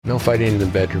No fighting in the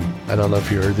bedroom. I don't know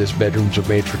if you heard this. Bedrooms are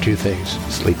made for two things: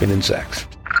 sleeping and sex.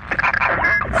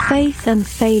 Faith and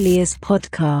Failures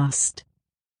Podcast.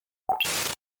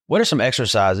 What are some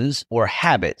exercises or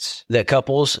habits that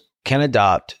couples can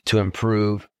adopt to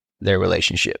improve their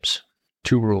relationships?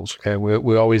 2 rules. Okay.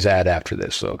 We always add after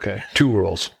this. Okay. 2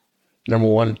 rules. Number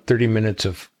 1, 30 minutes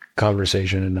of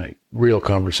conversation a night. Real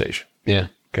conversation. Yeah.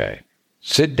 Okay.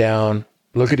 Sit down,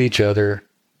 look at each other,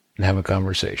 and have a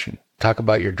conversation. Talk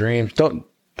about your dreams. Don't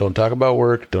talk about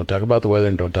work. Don't talk about the weather,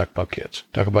 and don't talk about kids.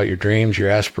 Talk about your dreams, your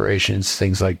aspirations,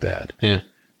 things like that. Yeah.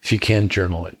 If you can,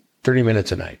 journal it. 30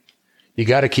 minutes a night. You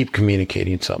got to keep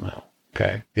communicating somehow.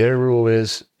 Okay. The other rule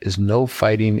is no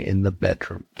fighting in the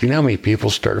bedroom. Do you know how many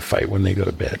people start a fight when they go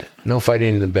to bed? No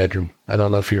fighting in the bedroom. I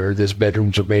don't know if you heard this.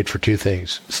 Bedrooms are made for 2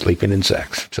 things: sleeping and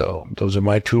sex. So those are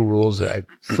my 2 rules that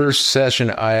first session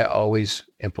I always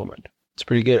implement. It's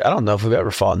pretty good. I don't know if we've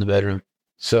ever fought in the bedroom.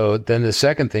 So then the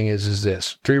second thing is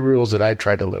this: 3 rules that I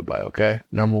try to live by. Okay.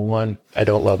 Number 1, I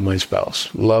don't love my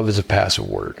spouse. Love is a passive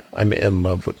word. I'm in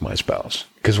love with my spouse.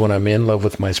 Because when I'm in love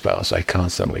with my spouse, I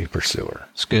constantly pursue her.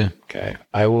 It's good. Okay.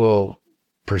 I will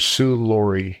pursue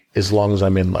Lori as long as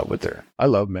I'm in love with her. I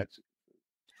love Mexico,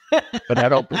 but I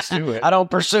don't pursue it. I don't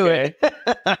pursue it.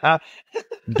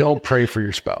 Don't pray for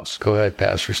your spouse. Go ahead,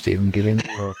 Pastor Stephen. Give him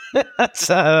the look.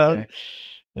 Okay.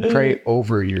 Pray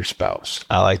over your spouse.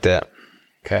 I like that.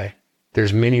 Okay.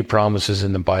 There's many promises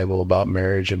in the Bible about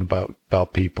marriage and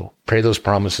about people. Pray those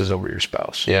promises over your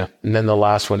spouse. Yeah. And then the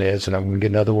last one is, and I'm going to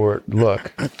get another word,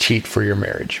 look, cheat for your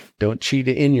marriage. Don't cheat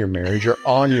in your marriage or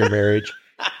on your marriage.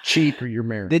 Cheat for your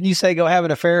marriage. Didn't you say go have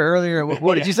an affair earlier?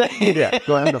 What did you say? Yeah.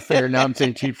 Go have an affair. Now I'm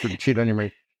saying cheat on your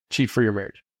marriage. Cheat for your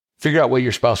marriage. Figure out what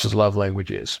your spouse's love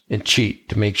language is and cheat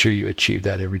to make sure you achieve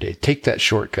that every day. Take that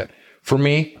shortcut. For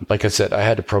me, like I said, I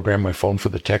had to program my phone for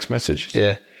the text messages.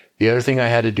 Yeah. The other thing I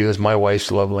had to do is my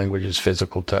wife's love language is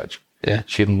physical touch. Yeah.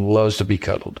 She loves to be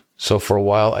cuddled. So for a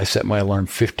while, I set my alarm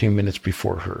 15 minutes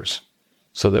before hers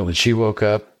so that when she woke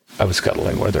up, I was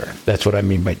cuddling with her. That's what I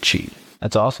mean by cheat.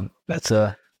 That's awesome. That's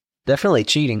definitely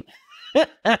cheating.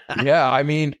 Yeah. I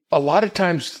mean, a lot of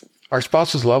times our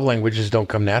spouse's love languages don't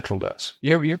come natural to us.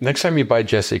 Next time you buy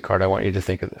Jesse a card, I want you to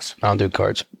think of this. I don't do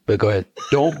cards, but go ahead.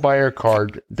 Don't buy a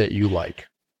card that you like.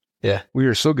 Yeah. We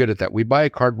are so good at that. We buy a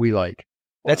card we like.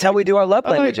 That's how we do our love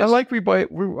languages. I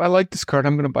like this card.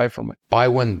 I'm going to buy from it. Buy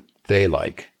one they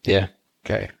like. Yeah.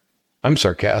 Okay. I'm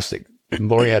sarcastic.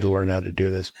 Lori had to learn how to do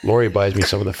this. Lori buys me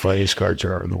some of the funniest cards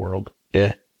there are in the world.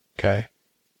 Yeah. Okay.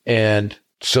 And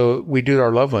so we do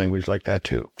our love language like that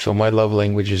too. So my love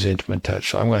language is intimate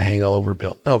touch. So I'm going to hang all over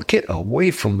Bill. No, get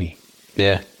away from me.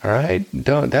 Yeah. All right.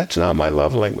 That's not my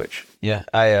love language. Yeah.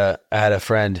 I had a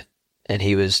friend and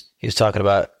he was talking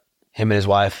about him and his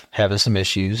wife having some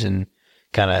issues and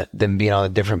kind of them being on the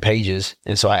different pages.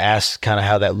 And so I asked kind of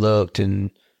how that looked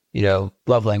and,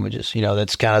 love languages,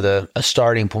 that's kind of a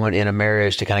starting point in a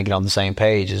marriage to kind of get on the same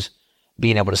page is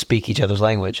being able to speak each other's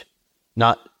language.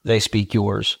 Not they speak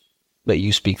yours, but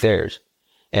you speak theirs.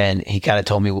 And he kind of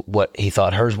told me what he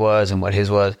thought hers was and what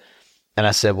his was. And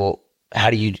I said, well, how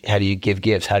do you give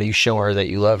gifts? How do you show her that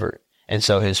you love her? And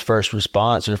so his first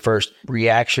response or first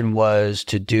reaction was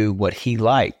to do what he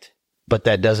liked, but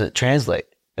that doesn't translate.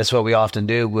 That's what we often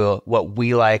do. What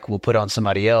we like, we'll put on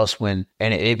somebody else and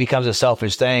it becomes a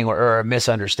selfish thing or a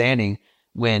misunderstanding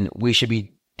when we should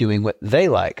be doing what they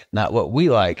like, not what we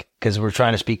like, because we're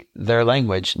trying to speak their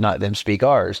language, not them speak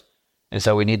ours. And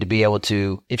so we need to be able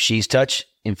to, if she's touch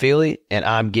and feely and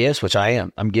I'm gifts, which I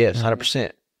am, I'm gifts,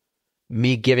 100%.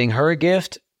 Me giving her a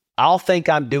gift, I'll think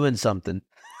I'm doing something.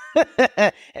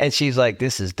 And she's like,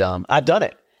 this is dumb. I've done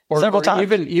it several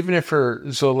times. Even if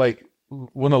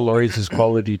one of Lori's is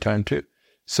quality time too.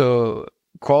 So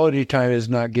quality time is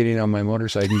not getting on my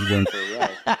motorcycle and going for a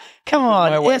ride. Come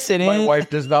on, my wife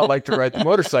does not like to ride the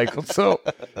motorcycle. So,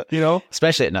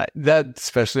 especially at night.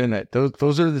 Especially at night.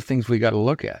 Those are the things we got to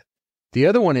look at. The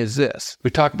other one is this. We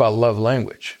talk about love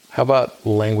language. How about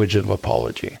language of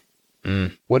apology?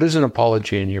 What is an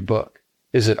apology in your book?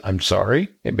 Is it, I'm sorry?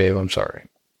 Hey, babe, I'm sorry.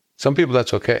 Some people,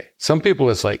 that's okay. Some people,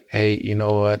 it's like, hey, you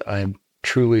know what? I'm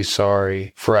truly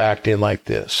sorry for acting like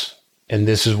this. And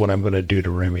this is what I'm going to do to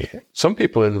remedy it. Some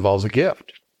people, it involves a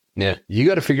gift. Yeah. You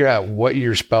got to figure out what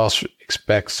your spouse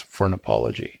expects for an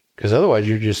apology. Because otherwise,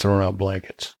 you're just throwing out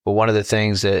blankets. But one of the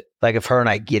things that, like if her and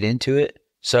I get into it,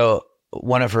 so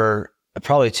one of her,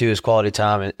 probably two, is quality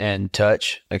time and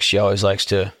touch. Like she always likes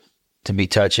to be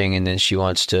touching, and then she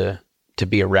wants to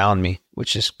be around me,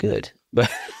 which is good.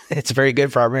 But it's very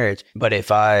good for our marriage. But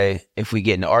if we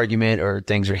get in an argument or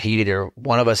things are heated or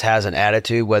one of us has an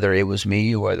attitude, whether it was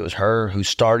me or whether it was her who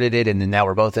started it, and then now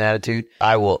we're both in attitude,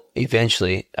 I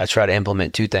try to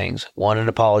implement two things. One, an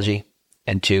apology,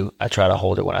 and two, I try to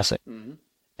hold it when I say it. Mm-hmm.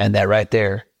 And that right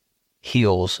there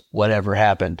heals whatever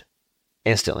happened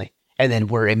instantly. And then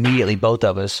we're immediately, both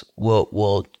of us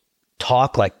will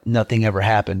talk like nothing ever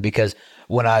happened, because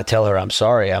when I tell her I'm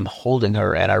sorry, I'm holding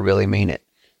her and I really mean it.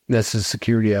 That's the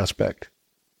security aspect.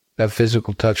 That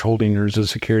physical touch holding her is a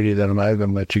security that I'm not going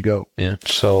to let you go. Yeah.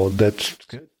 So that's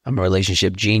good. I'm a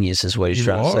relationship genius is what he's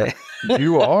trying to say.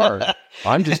 You are.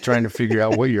 I'm just trying to figure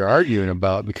out what you're arguing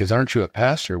about, because aren't you a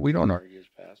pastor? We don't argue as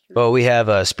pastors. Well, we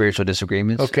have spiritual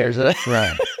disagreements. Okay.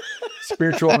 Right.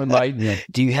 Spiritual enlightenment.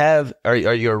 Do you have, are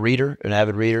you a reader, an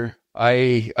avid reader?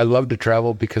 I love to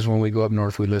travel, because when we go up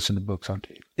north, we listen to books on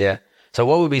tape. Yeah. So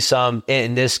what would be some,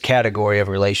 in this category of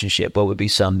relationship, what would be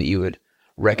some that you would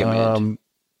recommend?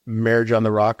 Marriage on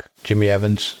the Rock. Jimmy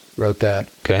Evans wrote that.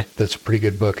 Okay. That's a pretty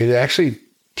good book. It actually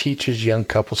teaches young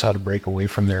couples how to break away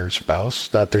from their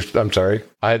spouse. I'm sorry.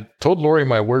 I told Lori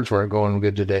my words weren't going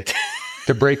good today.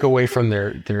 To break away from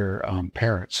their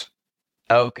parents.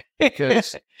 Okay.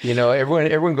 Because,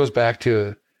 everyone goes back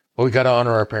to, well, we got to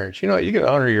honor our parents. You can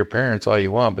honor your parents all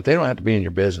you want, but they don't have to be in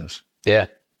your business. Yeah.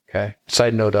 Okay.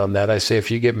 Side note on that, I say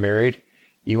if you get married,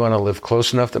 you want to live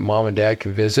close enough that mom and dad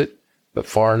can visit, but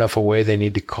far enough away they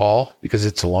need to call, because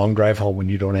it's a long drive home when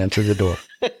you don't answer the door.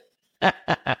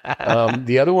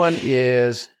 The other one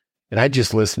is, and I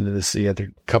just listened to this the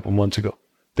other couple months ago,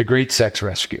 The Great Sex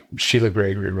Rescue. Sheila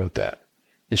Gregory wrote that.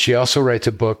 And she also writes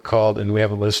a book called, and we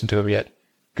haven't listened to him yet,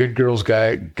 Good Girl's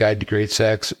Guide to Great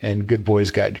Sex and Good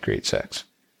Boy's Guide to Great Sex.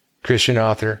 Christian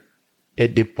author.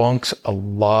 It debunks a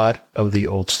lot of the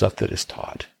old stuff that is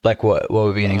taught. Like what? What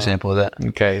would be an example of that?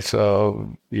 Okay,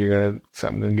 so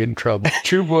I'm going to get in trouble.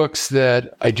 Two books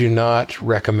that I do not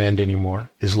recommend anymore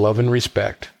is Love and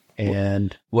Respect.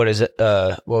 And what is it?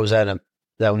 What was that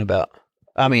one about?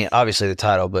 I mean, obviously the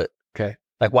title, but okay,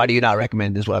 like, why do you not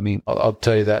recommend is what I mean? I'll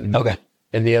tell you that. Okay.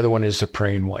 And the other one is The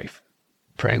Praying Wife.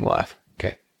 Praying Wife.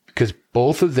 Okay. Because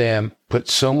both of them put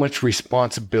so much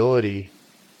responsibility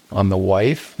on the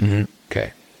wife. Mm-hmm.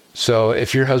 Okay. So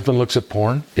if your husband looks at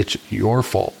porn, it's your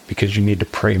fault, because you need to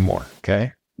pray more.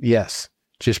 Okay. Yes.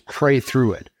 Just pray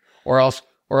through it. Or else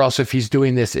if he's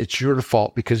doing this, it's your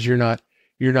fault, because you're not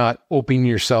opening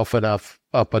yourself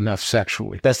up enough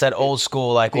sexually. That's that old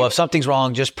school, like, well, if something's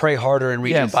wrong, just pray harder and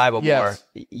read the Bible more.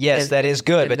 Yes, that is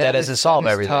good, but that doesn't solve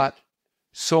everything. Taught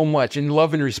so much. In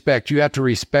Love and Respect, you have to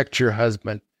respect your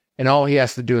husband, and all he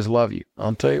has to do is love you.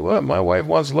 I'll tell you what, my wife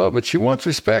wants love, but she wants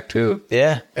respect too.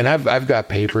 Yeah. And I've got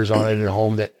papers on it at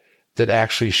home that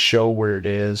actually show where it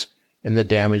is and the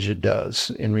damage it does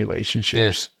in relationships.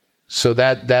 Yes. So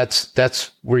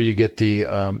that's where you get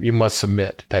the you must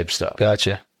submit type stuff.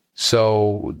 Gotcha.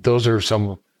 So those are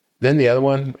some. Then the other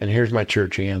one, and here's my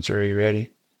church answer. Are you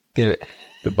ready? Get it.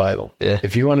 The Bible. Yeah.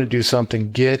 If you want to do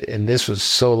something, and this was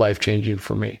so life-changing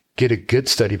for me, get a good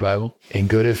study Bible and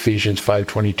go to Ephesians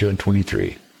 5:22 and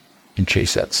 23 and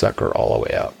chase that sucker all the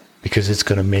way out, because it's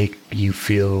going to make you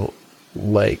feel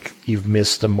like you've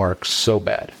missed the mark so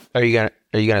bad. Are you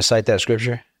gonna cite that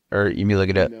scripture, or you may look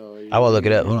it up? No, I will look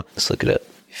it up. Hold on. Let's look it up.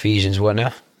 Ephesians what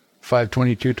now?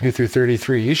 5:22 through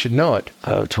 33. You should know it.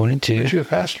 Oh, 22. Aren't you a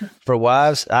pastor? For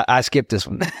wives, I skipped this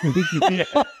one.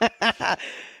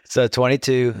 So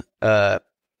 22.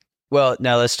 Well,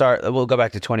 now let's start. We'll go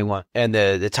back to 21. And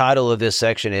the title of this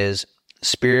section is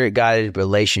Spirit-Guided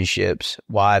Relationships,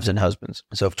 Wives and Husbands.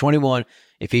 So for 21,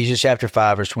 Ephesians chapter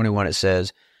 5, verse 21, it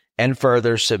says, and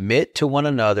further submit to one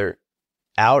another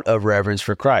out of reverence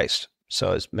for Christ.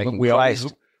 So it's making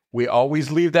Christ. We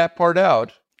always leave that part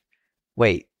out.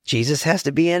 Wait, Jesus has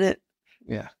to be in it?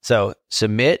 Yeah. So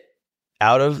submit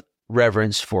out of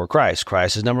reverence for Christ.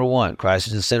 Christ is number one. Christ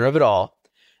is the center of it all.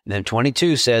 And then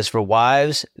 22 says, for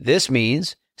wives, this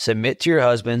means submit to your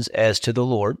husbands as to the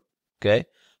Lord. Okay.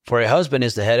 For a husband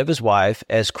is the head of his wife,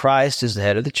 as Christ is the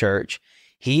head of the church.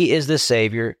 He is the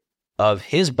Savior of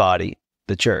his body,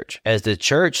 the church. As the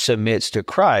church submits to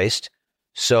Christ,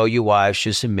 so you wives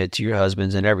should submit to your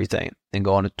husbands in everything. Then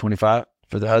go on to 25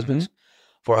 for the husbands. Mm-hmm.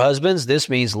 For husbands, this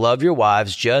means love your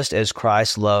wives just as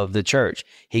Christ loved the church.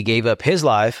 He gave up his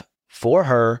life for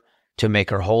her to make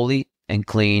her holy and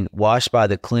clean, washed by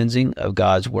the cleansing of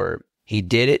God's word. He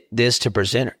did this to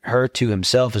present her to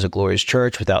himself as a glorious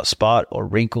church without spot or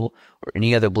wrinkle or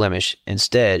any other blemish.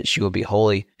 Instead, she will be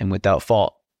holy and without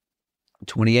fault.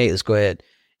 28, let's go ahead.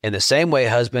 In the same way,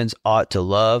 husbands ought to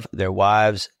love their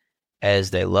wives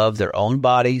as they love their own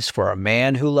bodies. For a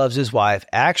man who loves his wife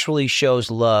actually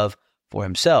shows love for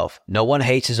himself. No one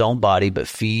hates his own body, but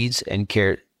feeds and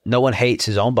cares. No one hates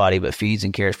his own body, but feeds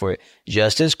and cares for it,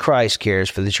 just as Christ cares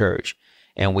for the church,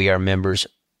 and we are members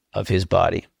of his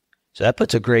body. So that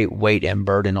puts a great weight and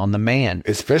burden on the man.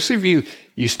 Especially if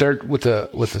you start with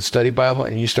a study Bible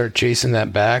and you start chasing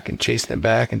that back and chasing it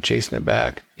back and chasing it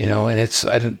back, and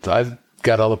I've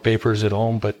got all the papers at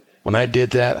home, but when I did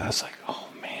that, I was like, oh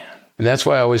man. And that's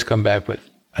why I always come back with,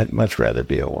 I'd much rather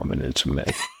be a woman than some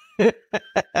men.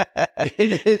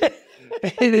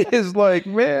 It is like,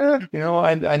 man,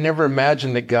 I never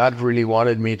imagined that God really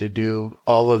wanted me to do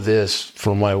all of this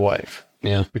for my wife.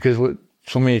 Yeah. Because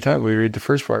so many times we read the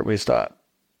first part, we stop.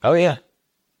 Oh yeah.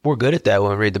 We're good at that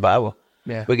when we read the Bible.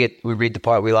 Yeah. We read the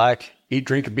part we like. Eat,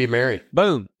 drink, and be merry.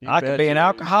 Boom. I could be an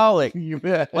alcoholic. You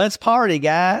bet. Let's party,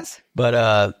 guys.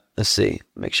 But let's see.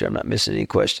 Make sure I'm not missing any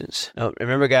questions.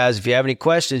 Remember, guys, if you have any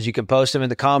questions, you can post them in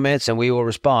the comments and we will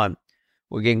respond.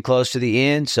 We're getting close to the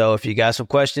end, so if you got some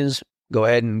questions, go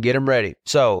ahead and get them ready.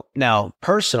 So now,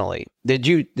 personally, did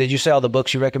you say all the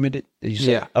books you recommended? Did you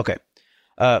say? Yeah. Okay.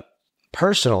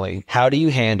 Personally, how do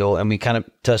you handle, and we kind of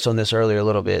touched on this earlier a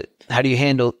little bit, how do you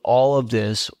handle all of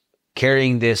this,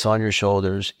 carrying this on your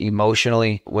shoulders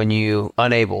emotionally when you're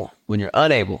unable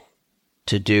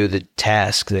to do the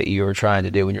task that you were trying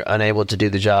to do, when you're unable to do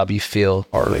the job you feel?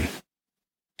 Harley.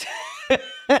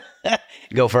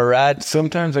 Go for a ride?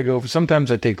 Sometimes I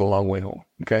take the long way home.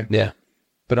 Okay. Yeah.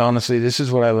 But honestly, this is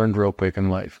what I learned real quick in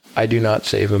life. I do not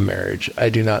save a marriage. I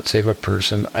do not save a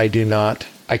person. I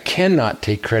cannot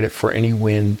take credit for any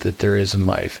win that there is in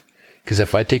life. Because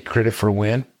if I take credit for a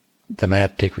win, then I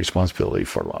have to take responsibility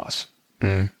for loss.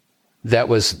 Mm. That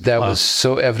was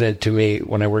so evident to me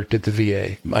when I worked at the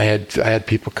VA. I had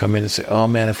people come in and say, oh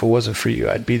man, if it wasn't for you,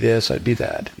 I'd be this, I'd be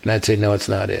that. And I'd say, no, it's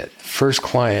not it. First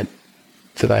client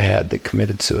that I had that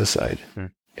committed suicide.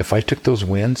 If I took those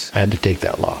wins, I had to take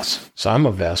that loss. So I'm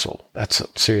a vessel. That's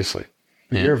seriously.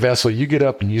 Yeah. You're a vessel. You get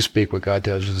up and you speak what God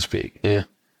tells you to speak. Yeah.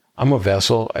 I'm a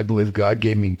vessel. I believe God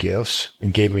gave me gifts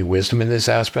and gave me wisdom in this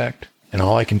aspect. And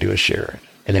all I can do is share it.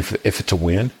 And if it's a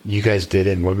win, you guys did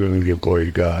it and we're going to give glory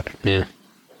to God. Yeah.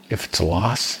 If it's a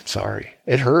loss, sorry.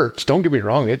 It hurts. Don't get me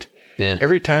wrong.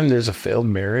 Every time there's a failed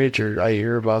marriage or I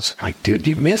hear about, I'm like, dude,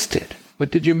 you missed it. What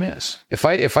did you miss? If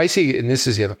I see, and this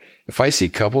is the other, if I see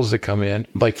couples that come in,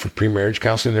 like for pre-marriage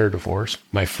counseling, they're divorced,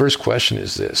 my first question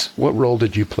is this: what role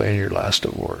did you play in your last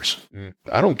divorce?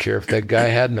 I don't care if that guy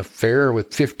had an affair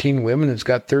with 15 women and's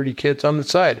got 30 kids on the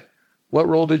side. What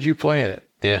role did you play in it?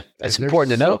 Yeah, that's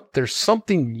important to know. There's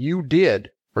something you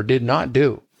did or did not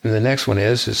do. And the next one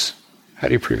is how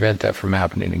do you prevent that from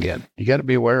happening again? You got to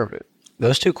be aware of it.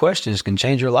 Those two questions can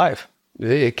change your life.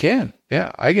 It can.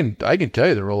 Yeah, I can tell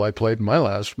you the role I played in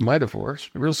my divorce.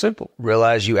 Real simple.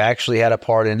 Realize you actually had a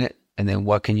part in it, and then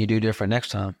what can you do different next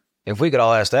time? If we could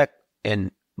all ask that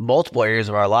in multiple areas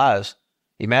of our lives,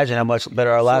 imagine how much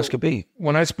better our lives could be.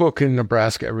 When I spoke in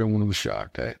Nebraska, everyone was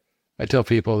shocked. I tell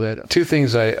people that two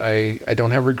things I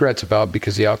don't have regrets about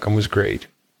because the outcome was great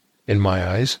in my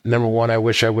eyes. Number one, I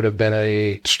wish I would have been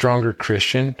a stronger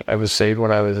Christian. I was saved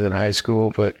when I was in high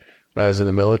school, but when I was in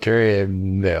the military,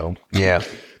 no. Yeah.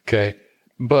 Okay.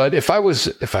 But if I would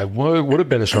have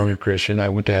been a stronger Christian, I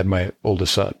wouldn't have had my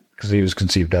oldest son because he was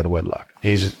conceived out of wedlock.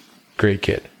 He's a great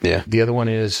kid. Yeah. The other one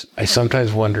is I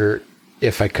sometimes wonder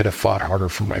if I could have fought harder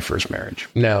for my first marriage.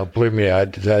 Now, believe me,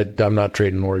 I'm not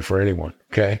trading Lori for anyone.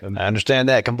 Okay. I understand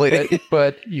that completely.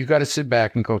 But you got to sit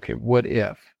back and go, okay, what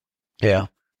if? Yeah.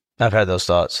 I've had those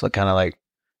thoughts. Kind of like,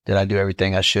 did I do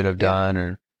everything I should have done?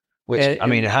 Or,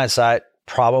 in hindsight,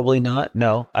 probably not.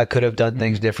 No, I could have done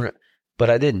things different, but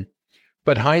I didn't.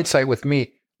 But hindsight with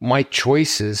me, my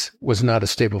choices was not a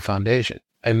stable foundation.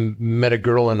 I met a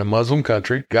girl in a Muslim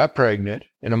country, got pregnant.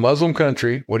 In a Muslim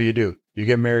country, what do? You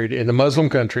get married in the Muslim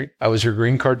country. I was her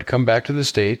green card to come back to the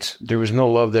States. There was no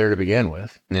love there to begin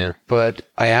with. Yeah. But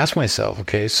I asked myself,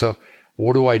 okay, so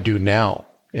what do I do now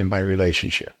in my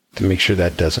relationship to make sure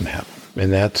that doesn't happen?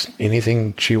 And that's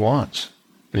anything she wants.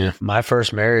 Yeah. My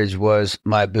first marriage was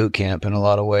my boot camp in a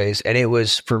lot of ways. And it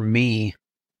was for me,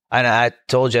 and I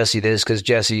told Jesse this because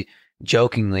Jesse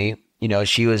jokingly,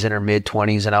 she was in her mid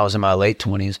 20s and I was in my late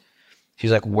 20s.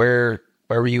 She's like, where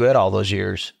were you at all those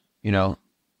years?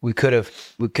 We could have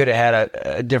had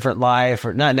a different life,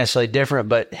 or not necessarily different,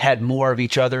 but had more of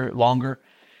each other longer.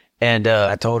 And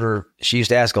I told her, she used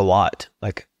to ask a lot,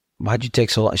 like, why'd you take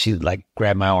so long? She like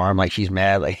grabbed my arm like she's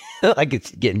mad, like like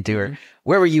it's getting to her.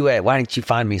 Where were you at? Why didn't you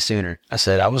find me sooner? I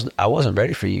said, I wasn't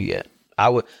ready for you yet.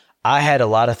 I had a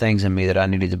lot of things in me that I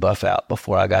needed to buff out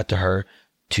before I got to her,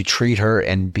 to treat her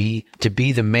and to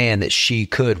be the man that she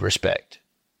could respect,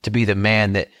 to be the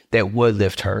man that would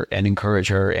lift her and encourage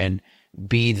her and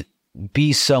be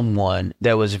be someone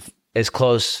that was as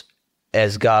close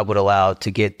as God would allow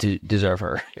to get to deserve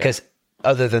her. Because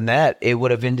other than that, it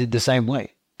would have ended the same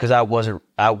way. Because I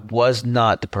was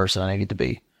not the person I needed to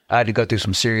be. I had to go through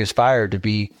some serious fire to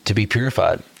be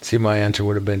purified. See, my answer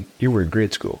would have been, you were in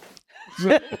grade school.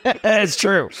 It's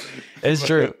true. It's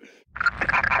true.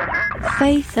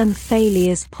 Faith and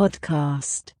Failures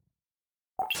Podcast.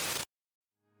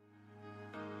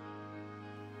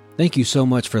 Thank you so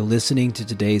much for listening to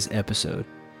today's episode.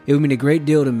 It would mean a great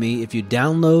deal to me if you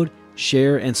download,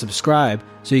 share, and subscribe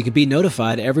so you can be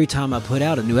notified every time I put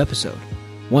out a new episode.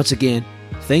 Once again,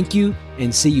 thank you,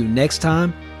 and see you next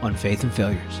time on Faith and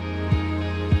Failures.